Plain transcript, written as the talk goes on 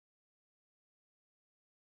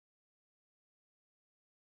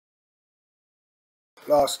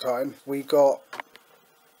last time we got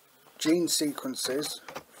gene sequences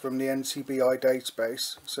from the NCBI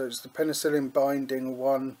database. So it's the penicillin binding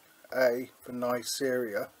 1A for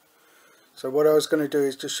Neisseria. So what I was going to do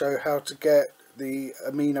is just show how to get the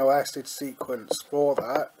amino acid sequence for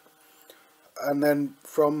that, and then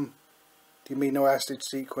from the amino acid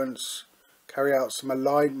sequence carry out some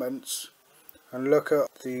alignments and look at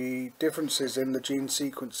the differences in the gene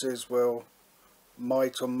sequences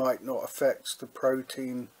might or might not affect the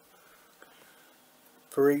protein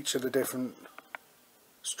for each of the different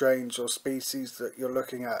strains or species that you're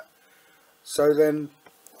looking at. So then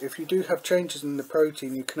if you do have changes in the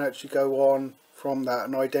protein, you can actually go on from that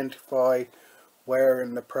and identify where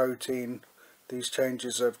in the protein these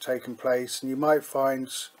changes have taken place, and you might find,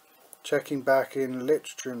 checking back in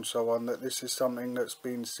literature and so on, that this is something that's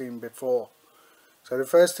been seen before. So the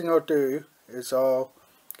first thing I'll do is I'll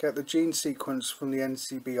get the gene sequence from the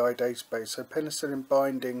NCBI database. So penicillin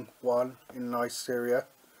binding 1 in Neisseria.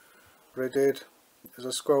 What I did is I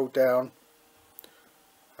scrolled down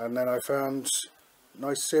and then I found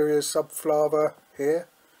Neisseria subflava here.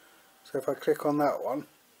 So if I click on that one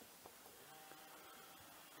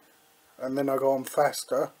and then I go on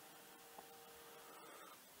faster,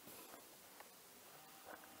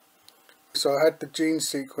 so I had the gene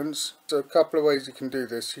sequence. So a couple of ways you can do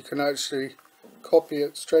this. You can actually copy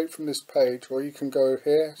it straight from this page, or you can go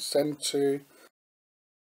here, send to,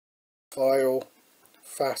 file,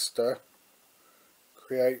 faster,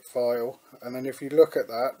 create file, and then if you look at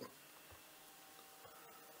that,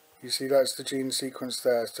 you see that's the gene sequence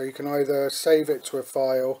there. So you can either save it to a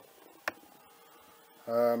file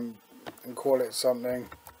and call it something,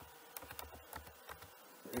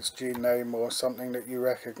 its gene name or something that you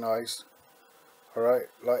recognize, alright,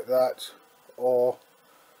 like that, or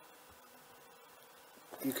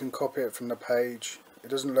you can copy it from the page. It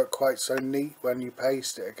doesn't look quite so neat when you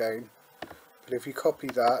paste it again, but if you copy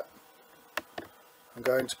that and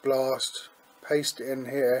go into Blast, paste it in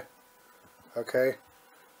here, okay,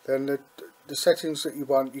 then the settings that you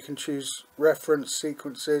want, you can choose reference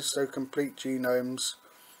sequences, so complete genomes,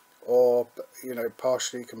 or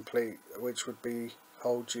partially complete, which would be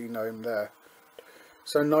whole genome there.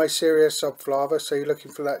 So Neisseria subflava, so you're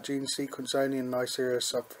looking for that gene sequence only in Neisseria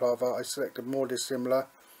subflava. I selected more dissimilar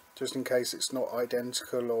just in case it's not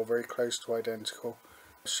identical or very close to identical.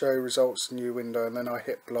 Show results new window, and then I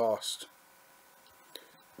hit Blast.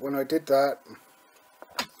 When I did that,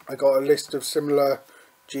 I got a list of similar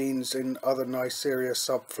genes in other Neisseria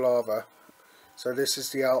subflava. So this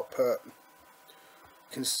is the output.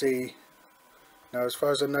 You can see now, as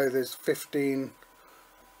far as I know, there's 15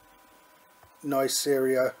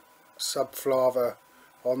 Neisseria subflava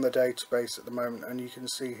on the database at the moment, and you can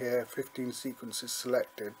see here 15 sequences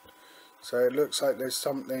selected. So it looks like there's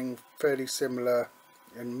something fairly similar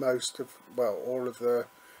in most of, well, all of the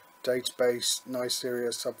database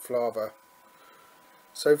Neisseria subflava.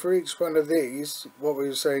 So for each one of these, what we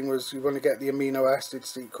were saying was you want to get the amino acid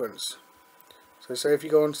sequence. So say if you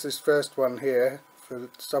go onto this first one here for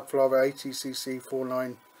subflava ATCC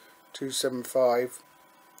 49275,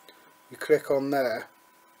 you click on there.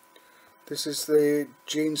 This is the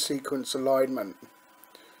gene sequence alignment.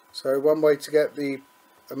 So one way to get the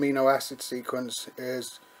amino acid sequence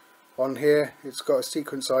is on here. It's got a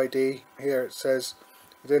sequence ID. Here it says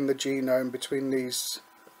within the genome between these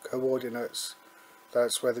coordinates,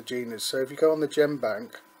 that's where the gene is. So if you go on the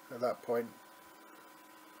GenBank at that point,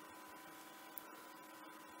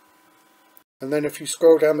 and then if you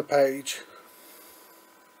scroll down the page,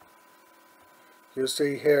 you'll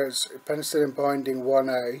see here it's penicillin binding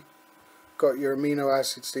 1A, got your amino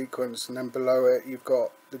acid sequence, and then below it you've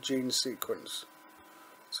got the gene sequence.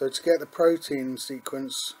 So to get the protein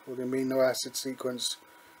sequence, or the amino acid sequence,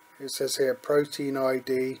 it says here protein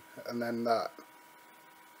ID and then that.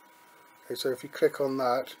 Okay, so if you click on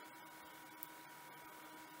that,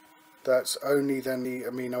 that's only then the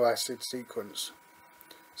amino acid sequence.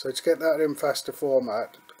 So to get that in faster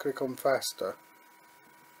format, click on faster.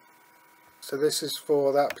 So this is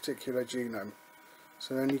for that particular genome.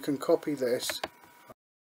 So then you can copy this.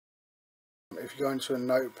 If you go into a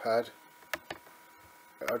notepad,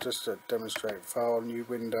 I'll just demonstrate file, new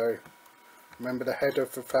window. Remember the header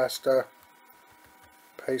for faster.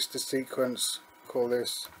 Paste the sequence, call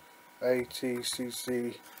this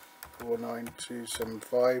ATCC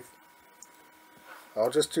 49275. I'll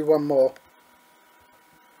just do one more.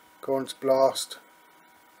 Go on to Blast,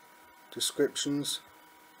 descriptions.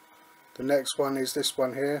 The next one is this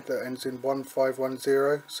one here that ends in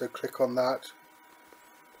 1510, so click on that.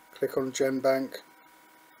 Click on GenBank.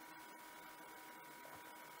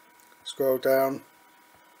 Scroll down.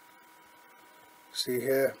 See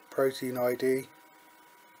here, protein ID.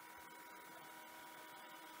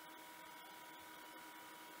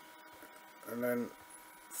 And then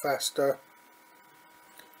faster.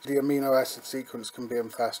 The amino acid sequence can be in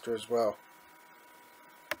faster as well.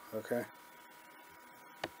 Okay.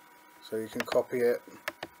 So you can copy it,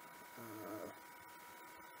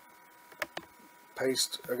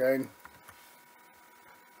 paste again,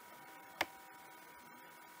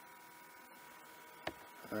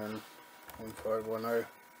 and 1510,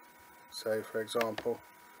 say for example.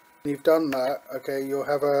 When you've done that, okay, you'll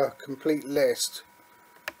have a complete list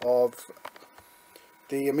of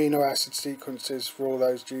the amino acid sequences for all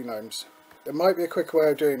those genomes. There might be a quicker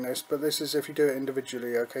way of doing this, but this is if you do it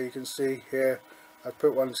individually. Okay, you can see here I've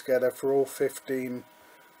put one together for all 15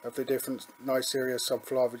 of the different Neisseria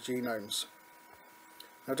subflava genomes.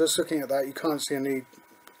 Now just looking at that, you can't see any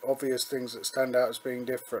obvious things that stand out as being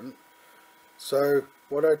different. So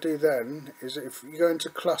what I do then is, if you go into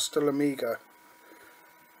Clustal Omega,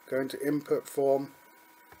 go into input form,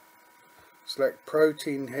 select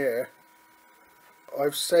protein here.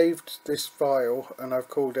 I've saved this file and I've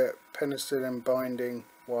called it penicillin binding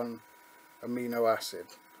 1 amino acid.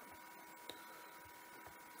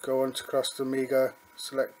 Go on to Clustal Omega,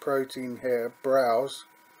 select protein here, browse.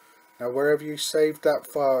 Now wherever you saved that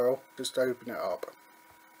file, just open it up.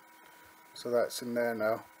 So that's in there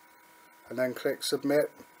now. And then click submit.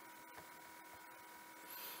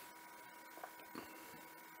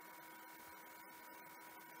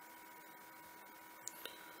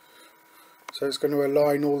 So it's going to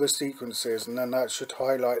align all the sequences, and then that should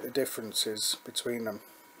highlight the differences between them.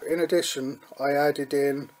 In addition, I added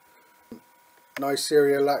in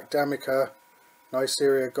Neisseria lactamica,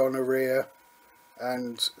 Neisseria gonorrhea,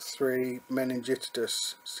 and 3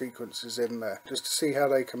 meningitidus sequences in there, just to see how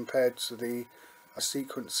they compared to the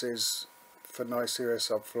sequences for Neisseria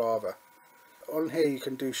subflava. On here you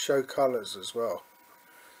can do show colours as well.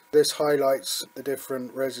 This highlights the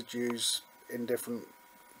different residues in different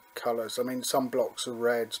colours. I mean, some blocks are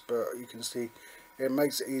red, but you can see it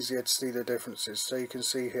makes it easier to see the differences. So you can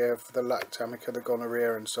see here for the lactamica, the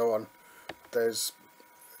gonorrhea and so on, there's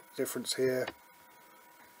difference here,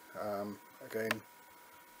 again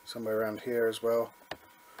somewhere around here as well.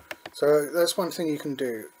 So that's one thing you can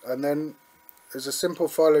do. And then there's a simple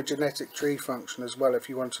phylogenetic tree function as well if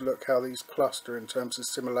you want to look how these cluster in terms of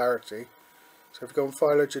similarity. So if you go on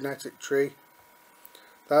phylogenetic tree,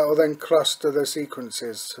 that will then cluster the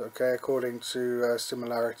sequences, okay, according to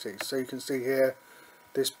similarity. So you can see here,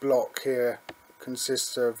 this block here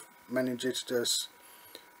consists of meningitidus,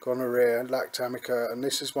 gonorrhea, lactamica, and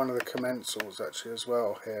this is one of the commensals actually as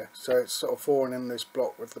well here. So it's sort of fallen in this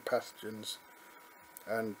block with the pathogens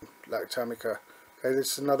and lactamica. Okay,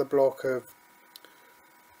 this is another block of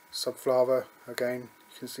subflava, again,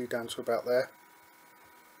 you can see down to about there.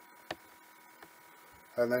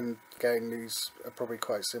 And then again, these are probably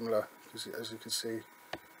quite similar, as you can see.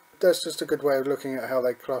 That's just a good way of looking at how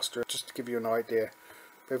they cluster, just to give you an idea.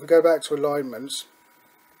 But if we go back to alignments,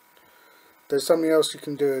 there's something else you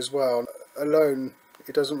can do as well. Alone,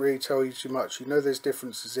 it doesn't really tell you too much. You know there's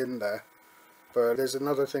differences in there, but there's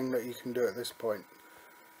another thing that you can do at this point.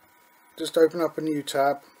 Just open up a new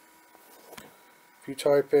tab. If you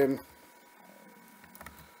type in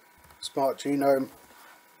Smart Genome,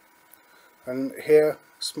 and here,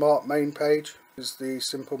 Smart Main Page is the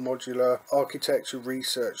simple modular architecture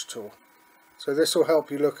research tool. So this will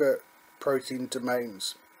help you look at protein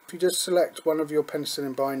domains. If you just select one of your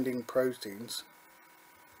penicillin binding proteins,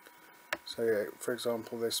 so yeah, for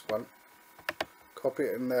example this one, copy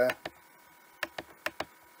it in there,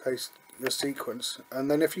 paste your sequence,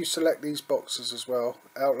 and then if you select these boxes as well,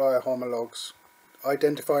 outlier homologs,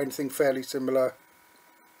 identify anything fairly similar,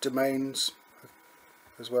 domains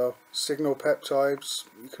as well, signal peptides,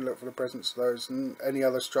 you can look for the presence of those, and any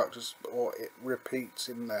other structures or it repeats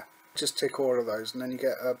in there. Just tick all of those and then you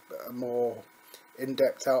get a more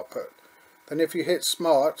in-depth output. Then if you hit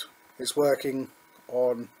Smart, it's working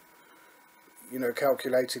on, you know,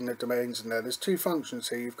 calculating the domains in there. There's 2 functions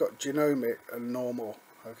here. You've got genomic and normal.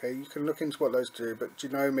 Okay, you can look into what those do, but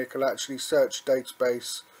genomic will actually search a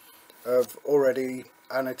database of already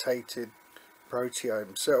annotated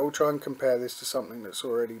proteome. So it will try and compare this to something that's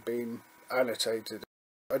already been annotated.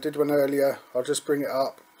 I did one earlier, I'll just bring it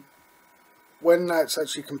up. When that's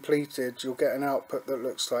actually completed, you'll get an output that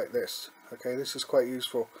looks like this. Okay, this is quite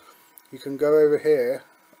useful. You can go over here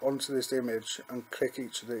onto this image and click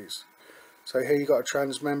each of these. So here you've got a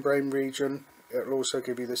transmembrane region. It will also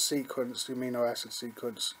give you the sequence, the amino acid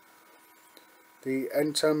sequence, the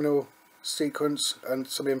N-terminal sequence, and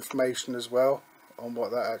some information as well on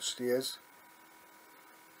what that actually is.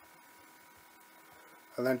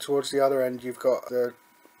 and then towards the other end you've got the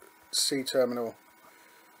C terminal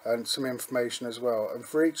and some information as well, and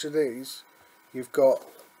for each of these you've got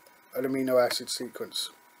an amino acid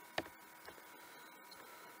sequence.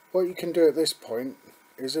 What you can do at this point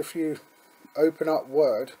is, if you open up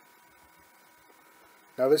Word,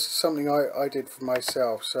 now this is something I did for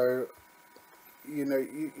myself, so you know,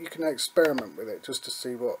 you can experiment with it just to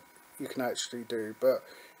see what you can actually do. But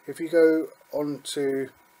if you go onto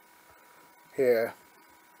here,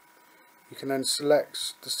 you can then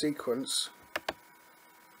select the sequence,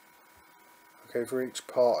 okay, for each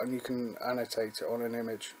part, and you can annotate it on an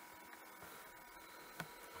image.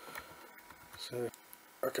 So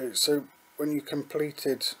okay, so when you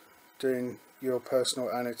completed doing your personal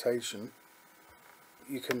annotation,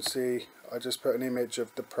 you can see I just put an image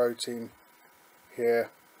of the protein here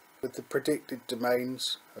with the predicted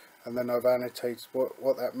domains, and then I've annotated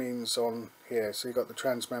what that means on here. So you've got the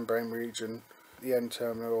transmembrane region, the N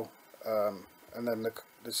terminal, and then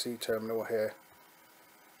the C terminal here.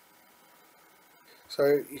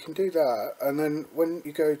 So you can do that, and then when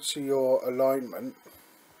you go to your alignment,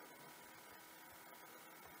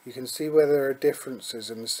 you can see where there are differences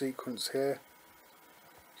in the sequence here.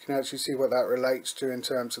 You can actually see what that relates to in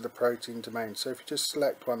terms of the protein domain. So if you just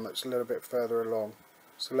select one that's a little bit further along,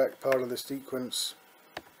 select part of the sequence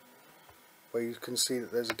where you can see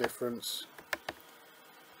that there's a difference,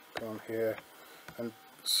 go on here and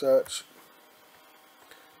search.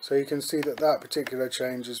 So you can see that that particular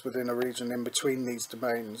change is within a region in between these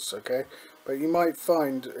domains, okay? But you might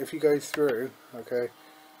find, if you go through, okay,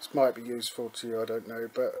 this might be useful to you, I don't know,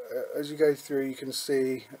 but as you go through you can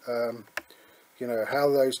see you know, how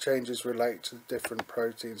those changes relate to the different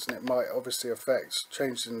proteins, and it might obviously affect,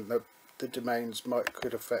 changes in the domains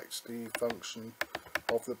could affect the function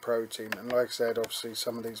of the protein. And like I said, obviously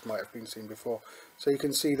some of these might have been seen before. So you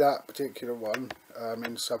can see that particular one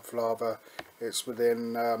in subflava, it's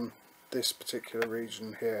within this particular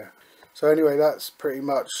region here. So anyway, that's pretty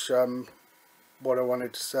much what I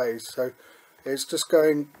wanted to say. So it's just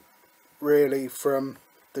going really from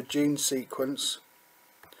the gene sequence.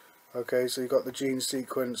 Okay, so you've got the gene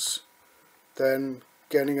sequence, then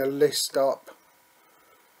getting a list up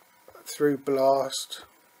through BLAST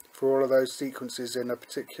for all of those sequences in a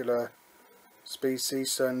particular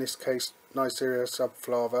species, so in this case Neisseria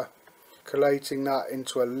subflava, collating that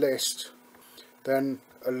into a list, then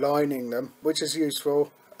aligning them, which is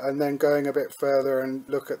useful, and then going a bit further and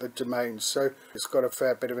look at the domains. So it's got a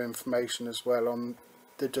fair bit of information as well on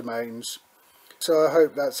the domains. So I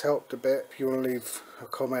hope that's helped a bit. If you want to leave a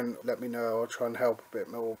comment, let me know. I'll try and help a bit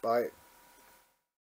more by it.